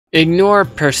Ignore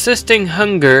persisting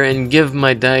hunger and give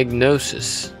my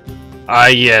diagnosis. Ah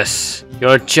yes,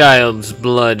 your child's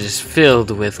blood is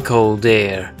filled with cold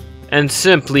air and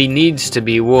simply needs to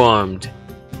be warmed.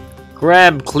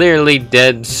 Grab clearly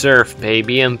dead surf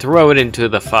baby and throw it into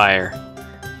the fire.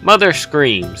 Mother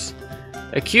screams.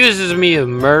 Accuses me of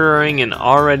murdering an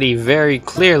already very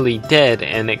clearly dead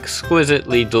and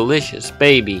exquisitely delicious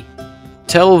baby.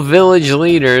 Tell village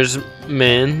leaders,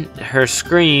 men, her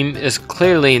scream is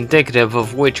clearly indicative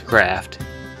of witchcraft.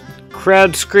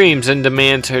 Crowd screams and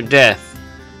demands her death.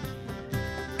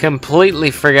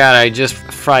 Completely forgot I just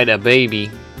fried a baby.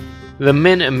 The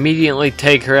men immediately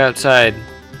take her outside.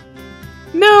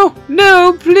 No,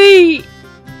 no, please!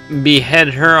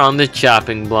 Behead her on the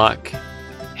chopping block.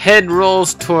 Head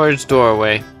rolls towards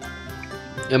doorway.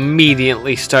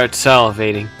 Immediately starts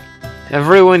salivating.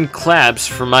 Everyone claps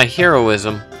for my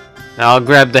heroism. I'll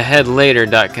grab the head later.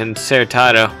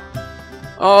 Concertado.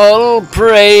 All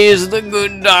praise the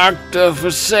good doctor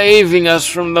for saving us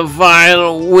from the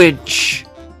vile witch,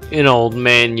 an old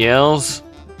man yells.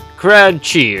 Crowd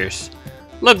cheers.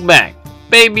 Look back.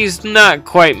 Baby's not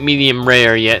quite medium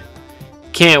rare yet.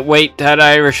 Can't wait, that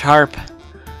Irish harp.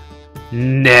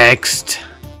 Next,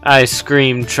 I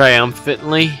scream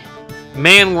triumphantly.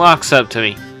 Man walks up to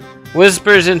me.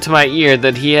 Whispers into my ear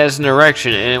that he has an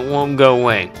erection and it won't go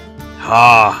away.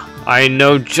 Ah, I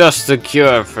know just the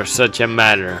cure for such a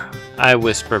matter, I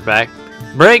whisper back.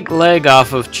 Break leg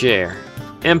off of chair.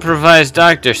 Improvise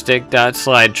doctor stick.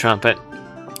 Slide trumpet.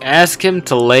 Ask him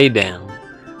to lay down.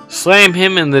 Slam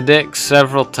him in the dick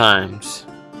several times.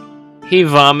 He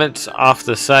vomits off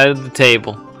the side of the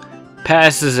table.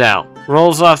 Passes out.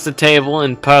 Rolls off the table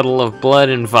in puddle of blood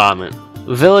and vomit.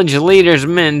 Village leaders'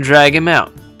 men drag him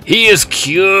out. He is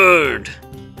cured!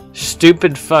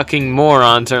 Stupid fucking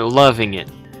morons are loving it.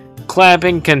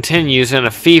 Clapping continues in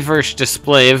a feverish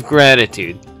display of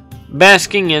gratitude.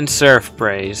 Basking in surf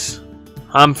praise.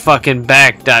 I'm fucking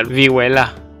back.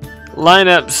 Vihuela. Line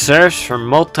up surfs for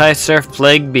multi-surf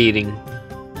plague beating.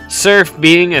 Surf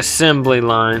beating assembly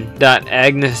line.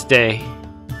 Agnes Day.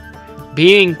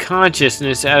 Beating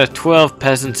consciousness out of 12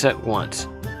 peasants at once.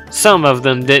 Some of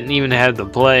them didn't even have the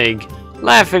plague.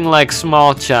 Laughing like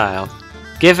small child.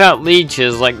 Give out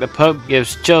leeches like the Pope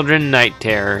gives children night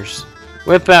terrors.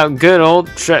 Whip out good old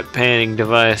trepanning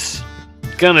device.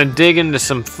 Gonna dig into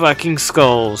some fucking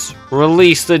skulls.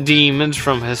 Release the demons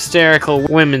from hysterical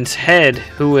women's head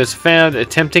who was found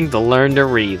attempting to learn to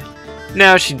read.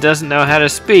 Now she doesn't know how to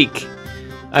speak.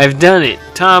 I've done it.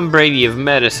 Tom Brady of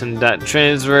medicine.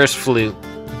 Transverse flute.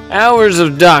 Hours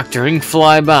of doctoring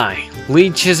fly by.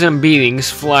 Leeches and beatings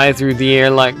fly through the air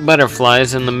like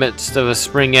butterflies in the midst of a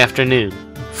spring afternoon.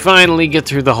 Finally get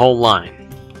through the whole line.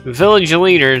 Village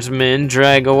leaders' men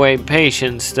drag away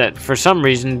patients that for some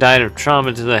reason died of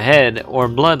trauma to the head or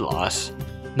blood loss.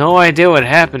 No idea what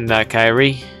happened,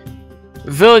 Kyrie.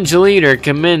 Village leader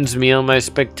commends me on my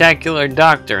spectacular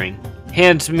doctoring.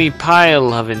 Hands me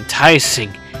pile of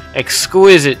enticing,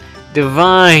 exquisite,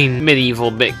 divine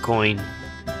medieval Bitcoin.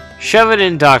 Shove it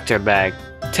in doctor bag.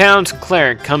 Town's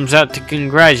cleric comes out to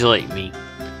congratulate me.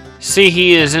 See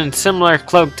he is in similar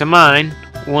cloak to mine,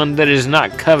 one that is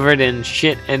not covered in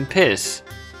shit and piss.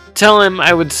 Tell him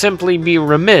I would simply be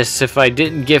remiss if I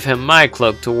didn't give him my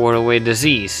cloak to ward away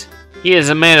disease. He is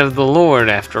a man of the Lord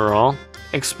after all.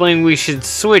 Explain we should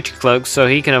switch cloaks so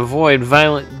he can avoid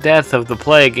violent death of the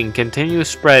plague and continue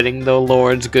spreading the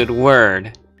Lord's good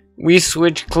word. We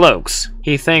switch cloaks.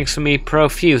 He thanks me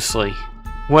profusely.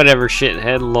 Whatever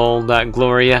shithead, lol.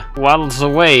 Gloria waddles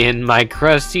away in my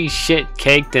crusty,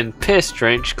 shit-caked, and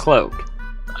piss-drenched cloak.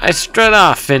 I strut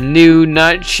off in new,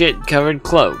 not shit-covered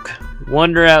cloak.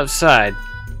 Wander outside.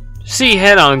 See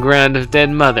head on ground of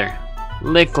dead mother.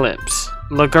 Lick lips.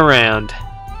 Look around.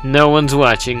 No one's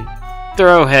watching.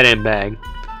 Throw head in bag.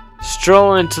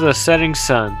 Stroll into the setting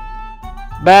sun.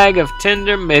 Bag of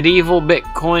tender medieval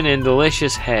Bitcoin and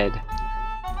delicious head.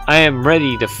 I am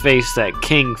ready to face that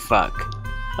king fuck.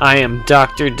 I am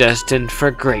Doctor destined for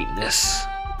greatness.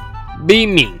 Be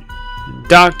me.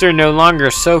 Doctor no longer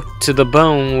soaked to the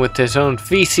bone with his own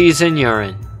feces and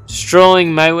urine.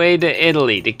 Strolling my way to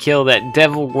Italy to kill that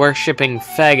devil-worshipping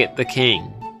faggot the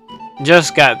king.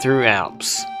 Just got through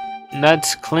Alps.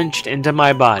 Nuts clenched into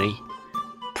my body.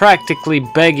 Practically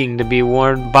begging to be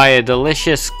warmed by a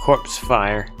delicious corpse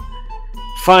fire.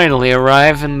 Finally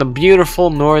arrive in the beautiful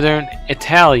northern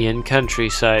Italian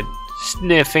countryside.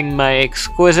 Sniffing my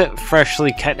exquisite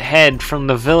freshly cut head from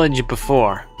the village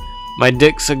before. My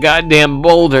dick's a goddamn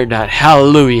boulder.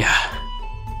 Hallelujah.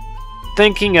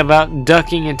 Thinking about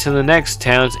ducking into the next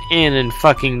town's inn and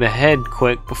fucking the head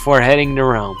quick before heading to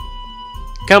Rome.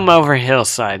 Come over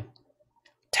hillside.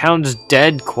 Town's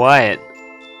dead quiet.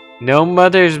 No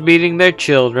mothers beating their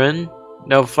children.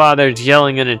 No fathers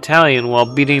yelling in Italian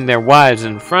while beating their wives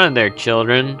in front of their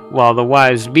children, while the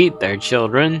wives beat their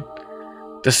children.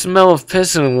 The smell of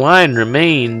piss and wine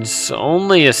remains,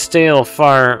 only a stale,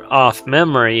 far-off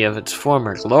memory of its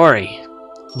former glory.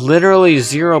 Literally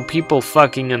 0 people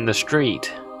fucking in the street.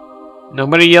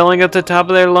 Nobody yelling at the top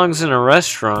of their lungs in a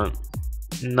restaurant.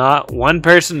 Not one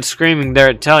person screaming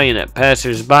their Italian at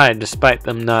passers-by despite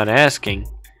them not asking.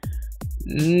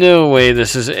 No way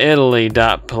this is Italy.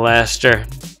 Plaster.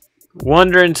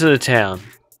 Wander into the town.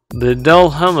 The dull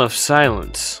hum of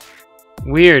silence.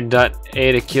 Weird.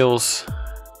 Adacules.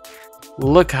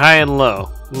 Look high and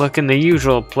low. Look in the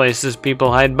usual places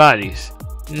people hide bodies.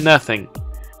 Nothing.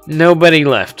 Nobody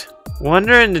left.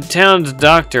 Wander into town's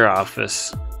doctor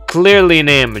office. Clearly an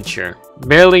amateur.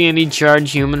 Barely any charred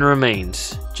human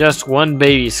remains. Just one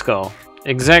baby skull.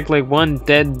 Exactly one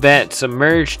dead bat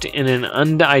submerged in an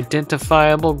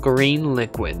unidentifiable green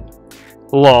liquid.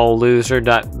 Lol, loser.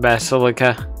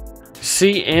 Basilica.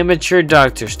 See amateur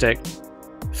doctor stick.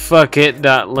 Fuck it.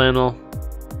 Lennel.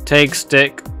 Take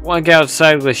stick. Walk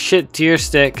outside with shit to your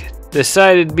stick.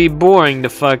 Decided it'd be boring to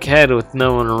fuck head with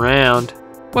no one around.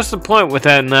 What's the point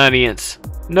without an audience?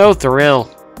 No thrill.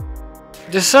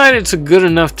 Decide it's a good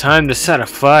enough time to set a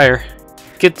fire.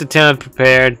 Get the town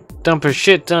prepared. Dump a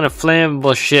shit ton of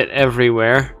flammable shit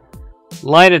everywhere.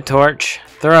 Light a torch.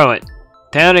 Throw it.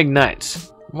 Town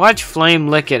ignites. Watch flame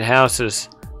lick at houses.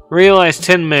 Realize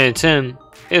 10 minutes in,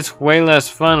 it's way less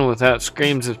fun without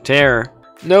screams of terror.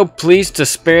 No pleas to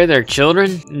spare their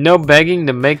children. No begging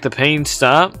to make the pain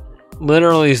stop.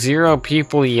 Literally 0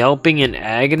 people yelping in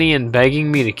agony and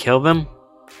begging me to kill them.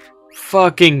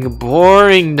 Fucking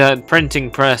boring.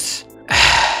 Printing press.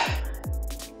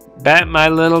 Bat my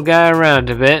little guy around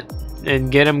a bit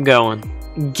and get him going.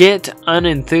 Get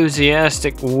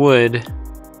unenthusiastic wood.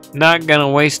 Not gonna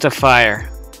waste a fire.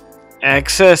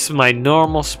 Access my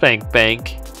normal spank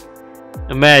bank.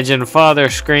 Imagine father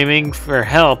screaming for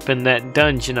help in that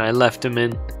dungeon I left him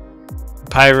in.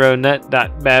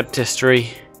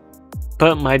 Pyronut.baptistry.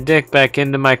 Put my dick back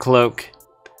into my cloak.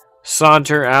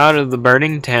 Saunter out of the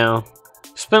burning town.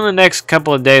 Spend the next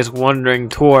couple of days wandering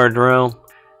toward Rome.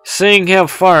 Seeing how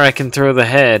far I can throw the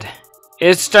head.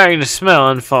 It's starting to smell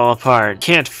and fall apart.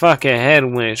 Can't fuck a head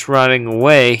when it's rotting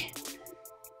away.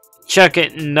 Chuck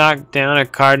it and knock down a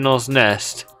cardinal's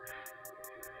nest.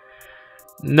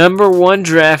 Number 1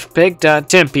 draft pick.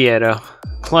 Tempietto.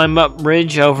 Climb up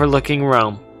ridge overlooking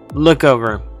Rome. Look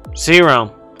over him. See Rome.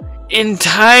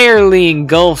 Entirely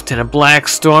engulfed in a black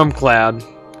storm cloud.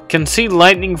 Can see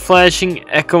lightning flashing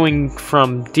echoing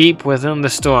from deep within the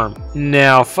storm.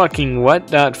 Now fucking what?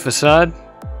 Facade.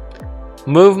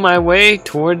 Move my way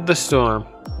toward the storm.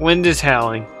 Wind is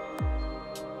howling.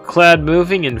 Cloud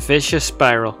moving in vicious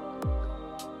spiral.